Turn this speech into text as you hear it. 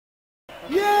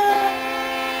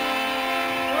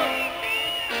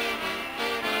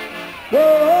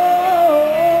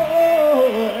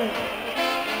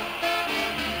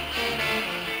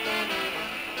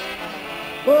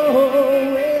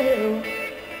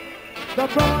the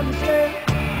promised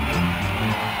land,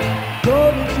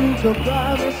 going to the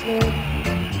promised land,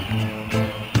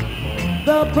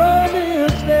 the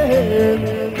promised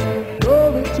land,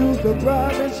 going to the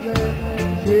promised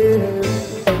land, yeah.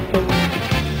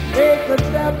 Take a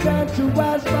step down to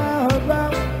watch my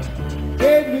around,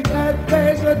 take me that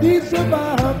place a decent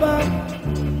barber,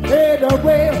 made a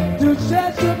way to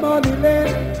testimony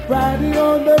land, riding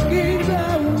on the king's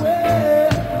highway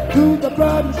to the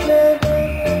promised land.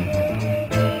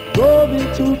 Going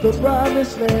to the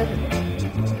promised land,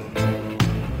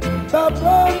 the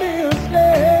promised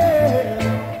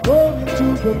land, going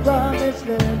to the promised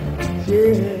land,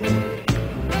 yeah.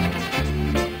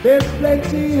 There's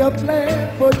plenty of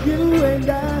land for you and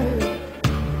I,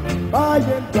 by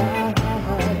and by.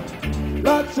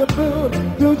 Lots of food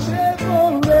to share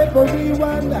for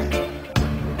everyone.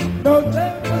 No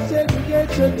time for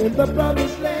segregation in the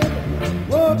promised land.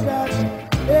 Oh God,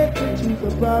 take me to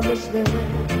the promised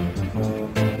land.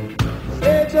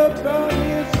 Say the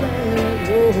promised land,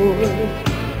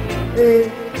 oh,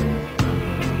 hey,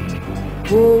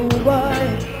 oh,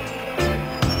 why?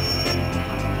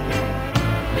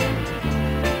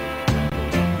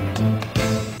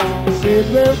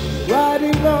 Said we're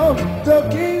riding on the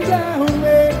King's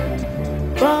Highway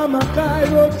from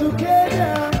Cairo to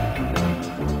Kenya.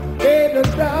 Made a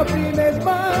stop in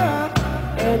Esmara,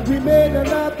 and we made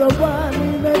another one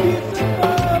in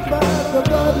December. The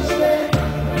promised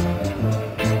land,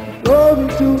 going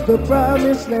to the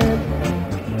promised land,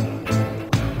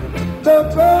 the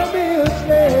promised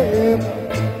land,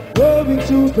 going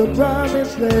to the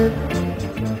promised land.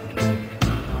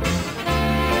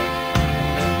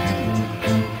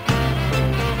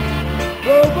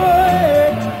 Whoa,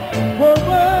 boy, whoa,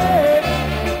 boy.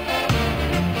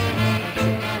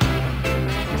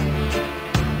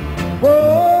 Whoa,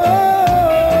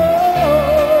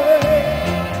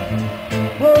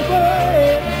 whoa,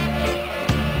 boy,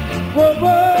 whoa,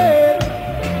 boy.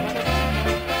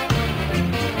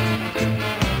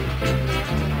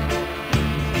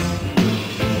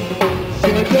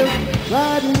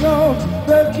 Riding on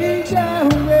the King's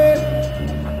Highway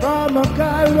from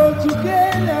Cairo to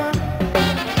Kenya.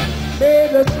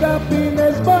 Made a stop in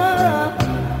Esmara,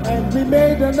 and we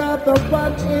made another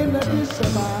one in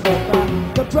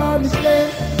December. The promised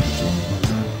land,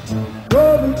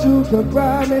 going to the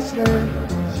promised land,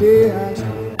 yeah.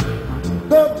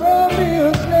 The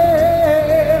promised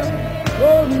land,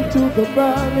 going to the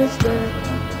promised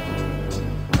land.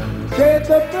 Say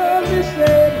the promised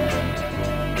land,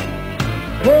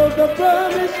 oh the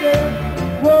promised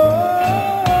land,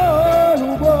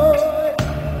 whoa, whoa.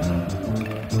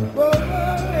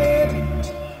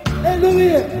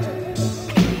 Hallelujah.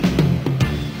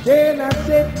 Then I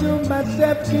said to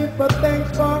myself, give a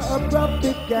thanks for a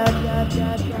prophet, God.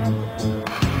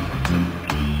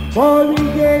 For he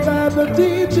gave out the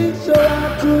teaching so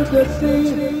I could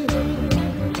see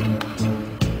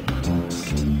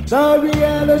the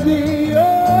reality,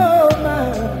 oh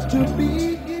man, to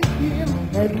be in him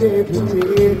and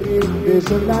everything. There's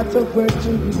a lot of work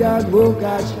to be done, oh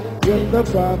gosh, in the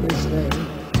promised land.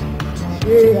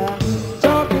 Yeah.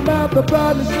 Talking about the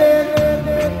promised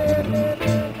land,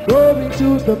 going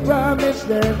to the promised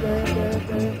land,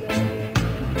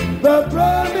 the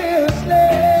promised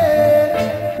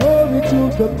land, going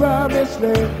to the promised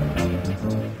land,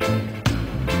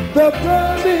 the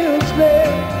promised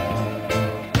land.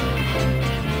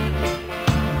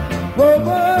 Whoa,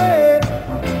 boy,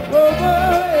 whoa,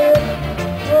 boy,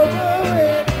 whoa,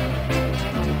 boy.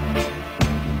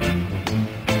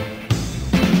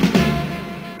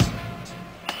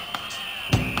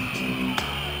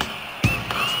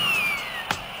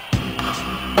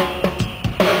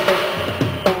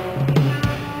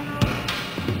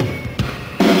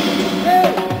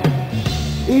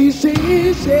 Easy,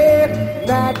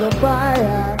 not the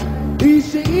fire.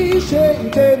 Easy,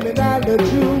 then not the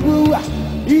true.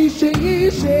 Easy,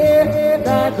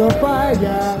 not the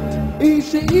fire.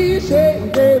 Easy,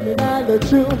 then not the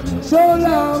truth. So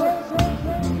long,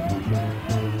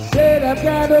 said I've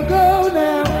gotta go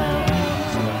now.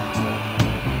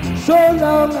 So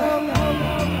long,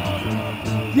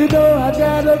 you know I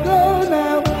gotta go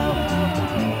now.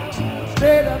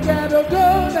 Said I've gotta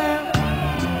go now.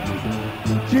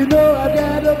 You know I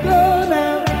gotta go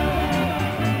now.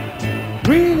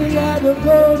 Really gotta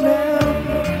go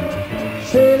now.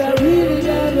 Said I really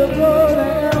gotta go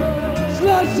now.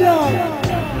 Slush y'all.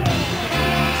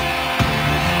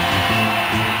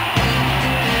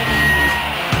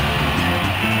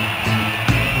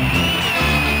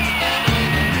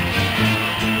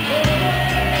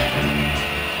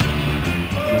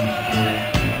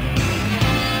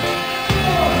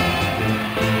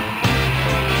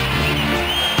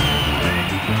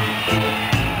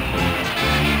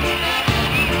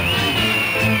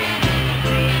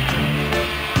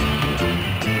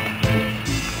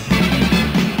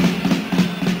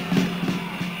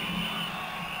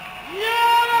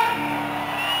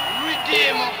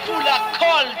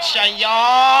 culture,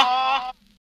 y'all.